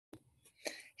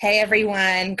Hey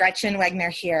everyone, Gretchen Wegner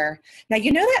here. Now,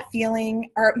 you know that feeling,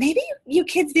 or maybe you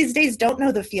kids these days don't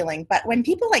know the feeling, but when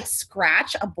people like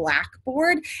scratch a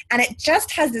blackboard and it just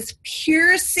has this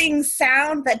piercing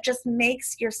sound that just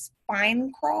makes your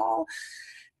spine crawl,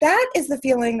 that is the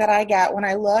feeling that I get when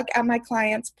I look at my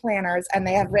clients' planners and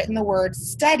they have written the word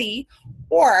study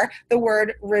or the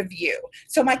word review.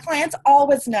 So my clients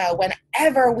always know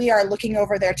whenever we are looking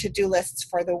over their to-do lists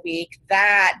for the week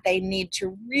that they need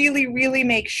to really, really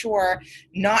make sure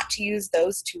not to use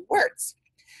those two words.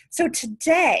 So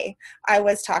today I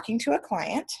was talking to a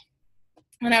client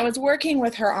and I was working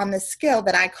with her on the skill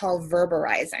that I call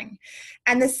verberizing.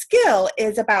 And the skill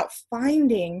is about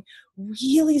finding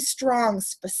really strong,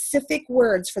 specific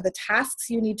words for the tasks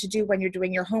you need to do when you're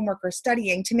doing your homework or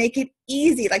studying to make it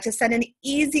easy, like to send an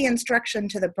easy instruction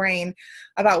to the brain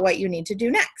about what you need to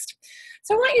do next.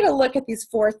 So I want you to look at these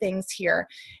 4 things here,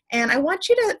 and I want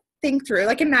you to think through,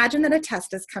 like imagine that a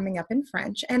test is coming up in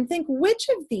French, and think which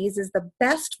of these is the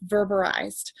best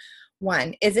verberized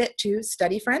one. Is it to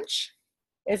study French?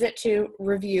 Is it to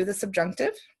review the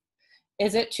subjunctive?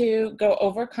 Is it to go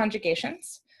over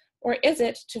conjugations? Or is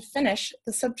it to finish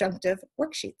the subjunctive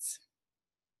worksheets?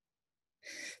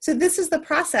 So this is the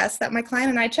process that my client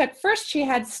and I took. First, she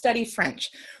had study French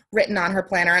written on her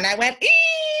planner, and I went,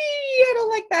 I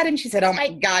don't like that. And she said, oh my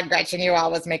God, Gretchen, you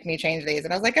always make me change these.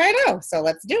 And I was like, I know, so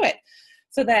let's do it.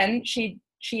 So then she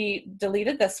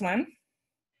deleted this one,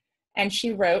 and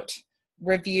she wrote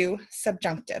review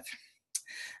subjunctive.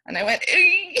 And I went,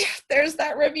 there's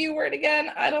that review word again.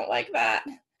 I don't like that.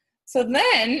 So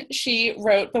then she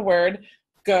wrote the word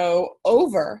go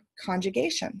over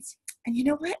conjugations. And you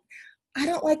know what? I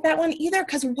don't like that one either,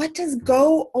 because what does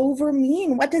go over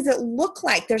mean? What does it look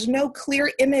like? There's no clear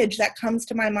image that comes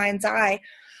to my mind's eye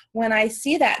when I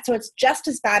see that. So it's just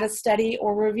as bad as study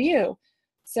or review.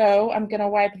 So I'm going to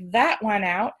wipe that one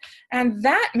out. And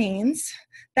that means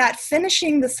that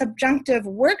finishing the subjunctive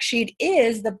worksheet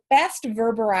is the best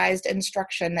verberized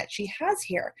instruction that she has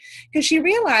here, because she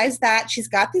realized that she's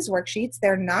got these worksheets.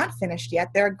 They're not finished yet.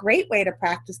 They're a great way to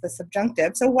practice the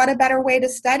subjunctive. So what a better way to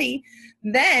study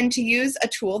than to use a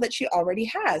tool that she already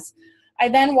has. I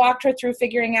then walked her through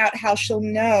figuring out how she'll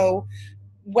know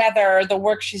whether the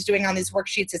work she's doing on these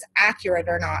worksheets is accurate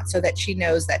or not, so that she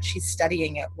knows that she's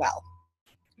studying it well.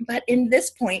 But in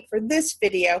this point, for this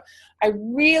video, I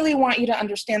really want you to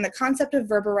understand the concept of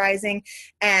verberizing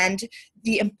and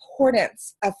the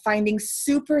importance of finding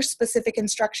super specific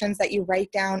instructions that you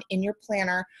write down in your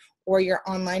planner or your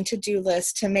online to-do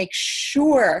list to make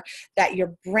sure that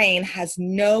your brain has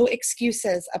no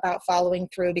excuses about following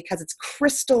through, because it's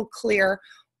crystal clear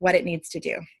what it needs to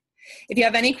do. If you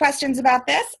have any questions about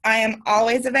this, I am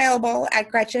always available at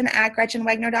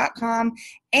Gretchen@GretchenWegner.com.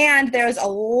 And there's a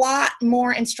lot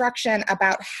more instruction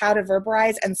about how to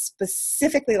verberize, and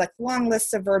specifically like long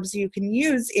lists of verbs you can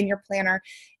use in your planner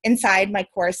inside my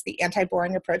course, The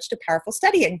Anti-Boring Approach to Powerful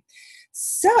Studying.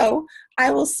 So I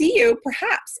will see you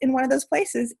perhaps in one of those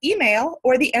places, email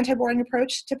or The Anti-Boring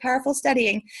Approach to Powerful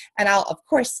Studying. And I'll, of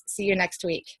course, see you next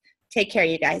week. Take care,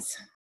 you guys.